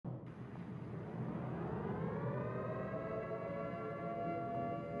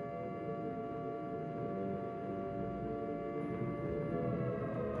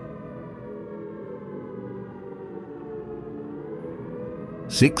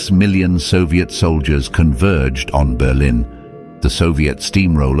6 million Soviet soldiers converged on Berlin. The Soviet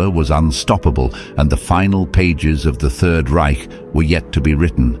steamroller was unstoppable, and the final pages of the Third Reich were yet to be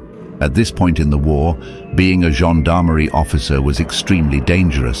written. At this point in the war, being a gendarmerie officer was extremely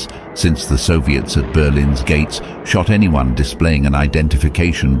dangerous, since the Soviets at Berlin's gates shot anyone displaying an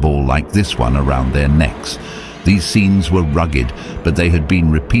identification ball like this one around their necks. These scenes were rugged, but they had been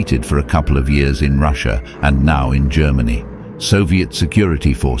repeated for a couple of years in Russia and now in Germany. Soviet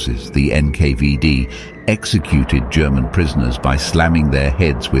security forces, the NKVD, executed German prisoners by slamming their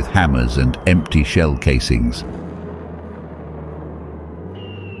heads with hammers and empty shell casings.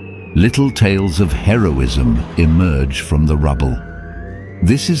 Little tales of heroism emerge from the rubble.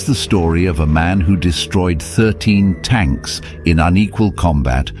 This is the story of a man who destroyed 13 tanks in unequal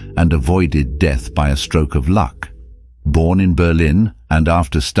combat and avoided death by a stroke of luck. Born in Berlin and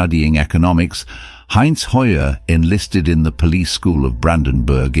after studying economics, Heinz Heuer enlisted in the police school of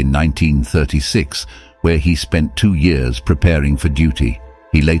Brandenburg in 1936, where he spent 2 years preparing for duty.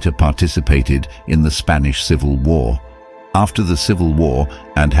 He later participated in the Spanish Civil War. After the Civil War,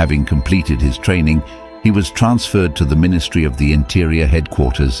 and having completed his training, he was transferred to the Ministry of the Interior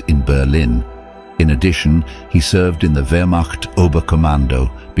headquarters in Berlin. In addition, he served in the Wehrmacht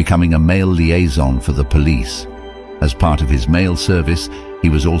Oberkommando, becoming a mail liaison for the police. As part of his mail service, he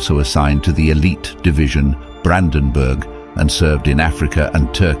was also assigned to the elite division Brandenburg and served in Africa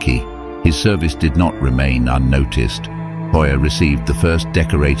and Turkey. His service did not remain unnoticed. Heuer received the first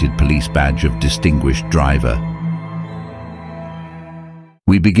decorated police badge of Distinguished Driver.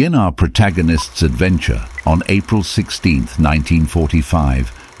 We begin our protagonist's adventure on April 16, 1945,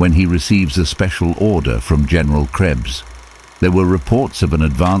 when he receives a special order from General Krebs. There were reports of an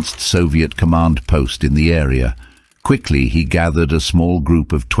advanced Soviet command post in the area. Quickly, he gathered a small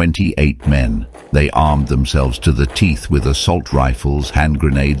group of 28 men. They armed themselves to the teeth with assault rifles, hand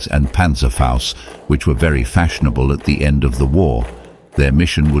grenades, and Panzerfausts, which were very fashionable at the end of the war. Their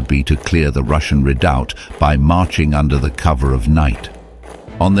mission would be to clear the Russian redoubt by marching under the cover of night.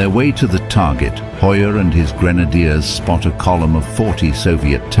 On their way to the target, Heuer and his grenadiers spot a column of 40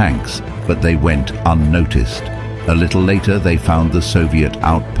 Soviet tanks, but they went unnoticed. A little later, they found the Soviet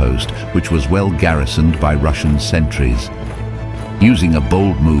outpost, which was well garrisoned by Russian sentries. Using a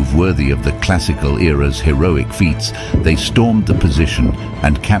bold move worthy of the classical era's heroic feats, they stormed the position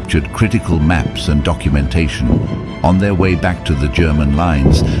and captured critical maps and documentation. On their way back to the German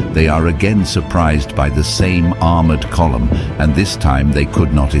lines, they are again surprised by the same armored column, and this time they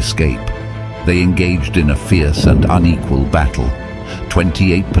could not escape. They engaged in a fierce and unequal battle.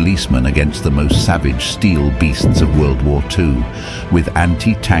 28 policemen against the most savage steel beasts of World War II, with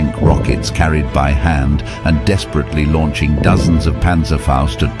anti-tank rockets carried by hand and desperately launching dozens of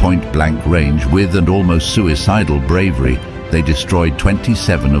Panzerfaust at point-blank range with and almost suicidal bravery. They destroyed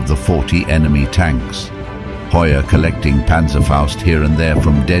 27 of the 40 enemy tanks. Heuer, collecting Panzerfaust here and there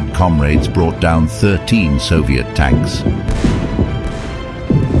from dead comrades, brought down 13 Soviet tanks.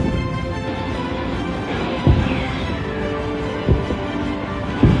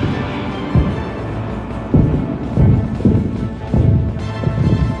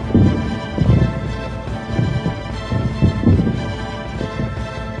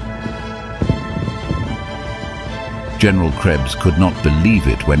 General Krebs could not believe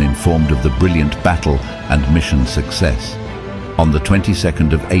it when informed of the brilliant battle and mission success. On the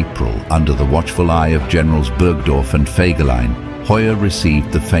 22nd of April, under the watchful eye of Generals Burgdorf and Fegelein, Heuer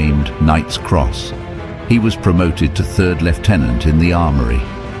received the famed Knight's Cross. He was promoted to 3rd Lieutenant in the Armory.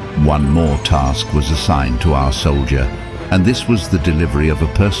 One more task was assigned to our soldier, and this was the delivery of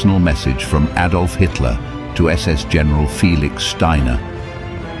a personal message from Adolf Hitler to SS General Felix Steiner.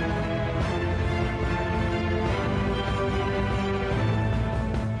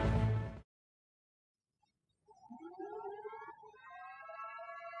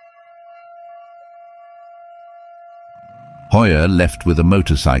 Heuer left with a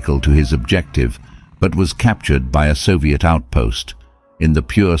motorcycle to his objective, but was captured by a Soviet outpost. In the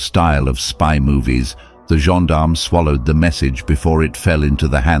pure style of spy movies, the gendarmes swallowed the message before it fell into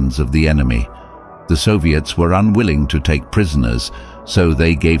the hands of the enemy. The Soviets were unwilling to take prisoners, so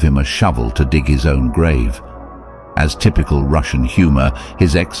they gave him a shovel to dig his own grave. As typical Russian humor,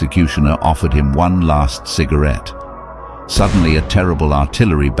 his executioner offered him one last cigarette. Suddenly, a terrible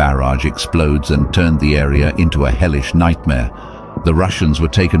artillery barrage explodes and turned the area into a hellish nightmare. The Russians were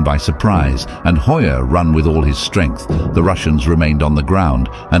taken by surprise, and Heuer ran with all his strength. The Russians remained on the ground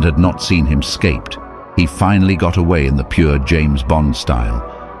and had not seen him escaped. He finally got away in the pure James Bond style.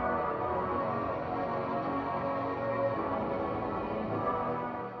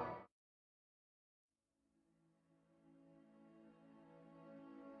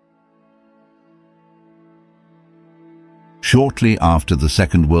 Shortly after the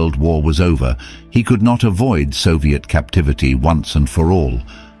Second World War was over, he could not avoid Soviet captivity once and for all.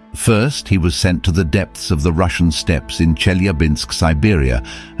 First, he was sent to the depths of the Russian steppes in Chelyabinsk, Siberia,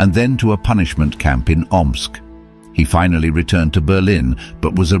 and then to a punishment camp in Omsk. He finally returned to Berlin,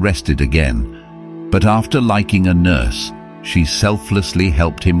 but was arrested again. But after liking a nurse, she selflessly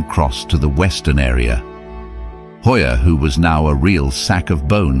helped him cross to the western area. Heuer, who was now a real sack of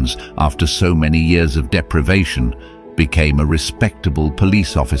bones after so many years of deprivation, became a respectable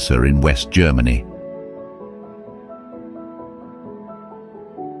police officer in West Germany.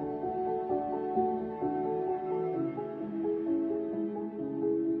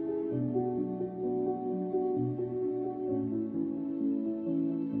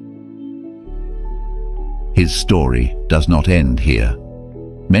 His story does not end here.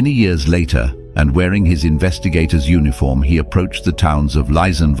 Many years later, and wearing his investigator's uniform, he approached the towns of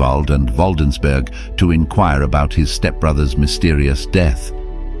Leisenwald and Woldensberg to inquire about his stepbrother's mysterious death.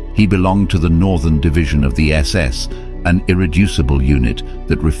 He belonged to the Northern Division of the SS, an irreducible unit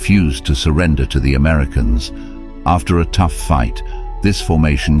that refused to surrender to the Americans. After a tough fight, this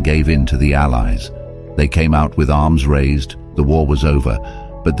formation gave in to the Allies. They came out with arms raised. The war was over,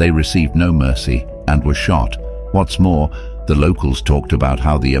 but they received no mercy and were shot. What's more, the locals talked about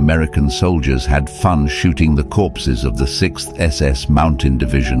how the American soldiers had fun shooting the corpses of the 6th SS Mountain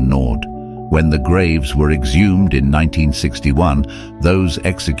Division Nord. When the graves were exhumed in 1961, those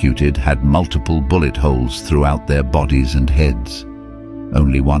executed had multiple bullet holes throughout their bodies and heads.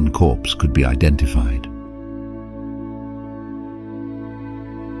 Only one corpse could be identified.